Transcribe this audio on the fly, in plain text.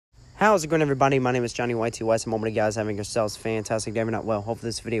How's it going, everybody? My name is Johnny YT West. I'm hoping you guys having yourselves a fantastic day. If not, well, hopefully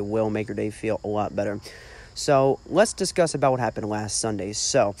this video will make your day feel a lot better. So let's discuss about what happened last Sunday.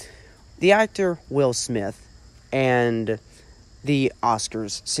 So the actor Will Smith and the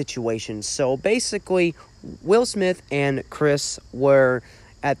Oscars situation. So basically, Will Smith and Chris were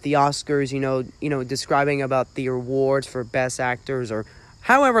at the Oscars, you know, describing about the awards for best actors or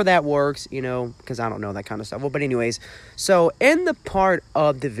however that works, because I don't know that kind of stuff. Well, but anyways, so in the part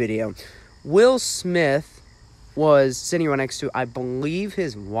of the video, Will Smith was sitting right next to, I believe,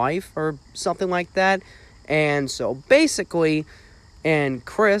 his wife or something like that. And so basically, and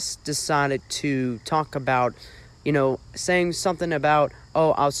Chris decided to talk about, saying something about,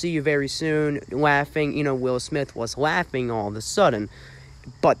 oh, I'll see you very soon, laughing. Will Smith was laughing all of a sudden.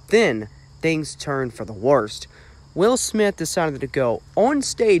 But then things turned for the worst. Will Smith decided to go on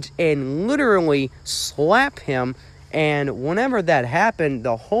stage and literally slap him. And whenever that happened,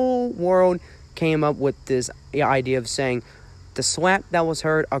 the whole world came up with this idea of saying the slap that was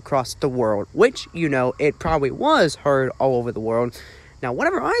heard across the world, which, it probably was heard all over the world. Now,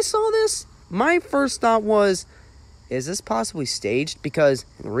 whenever I saw this, my first thought was, is this possibly staged? Because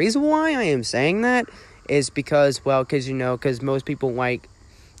the reason why I am saying that is because, well, because most people like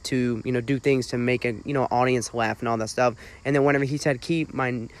to, do things to make a, audience laugh and all that stuff. And then whenever he said, keep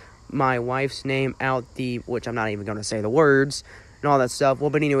my wife's name out which I'm not even going to say the words and all that stuff. Well,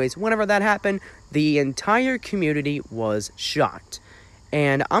 but anyways, whenever that happened, the entire community was shocked.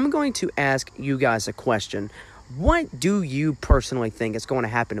 And I'm going to ask you guys a question. What do you personally think is going to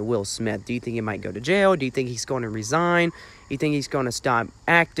happen to Will Smith? Do you think he might go to jail? Do you think he's going to resign? Do you think he's going to stop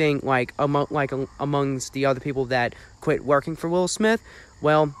acting amongst the other people that quit working for Will Smith?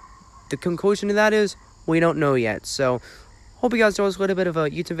 Well, the conclusion to that is we don't know yet. So, hope you guys enjoyed this little bit of a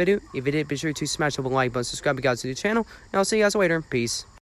YouTube video. If you did, be sure to smash the like button, subscribe you guys to the channel, and I'll see you guys later. Peace.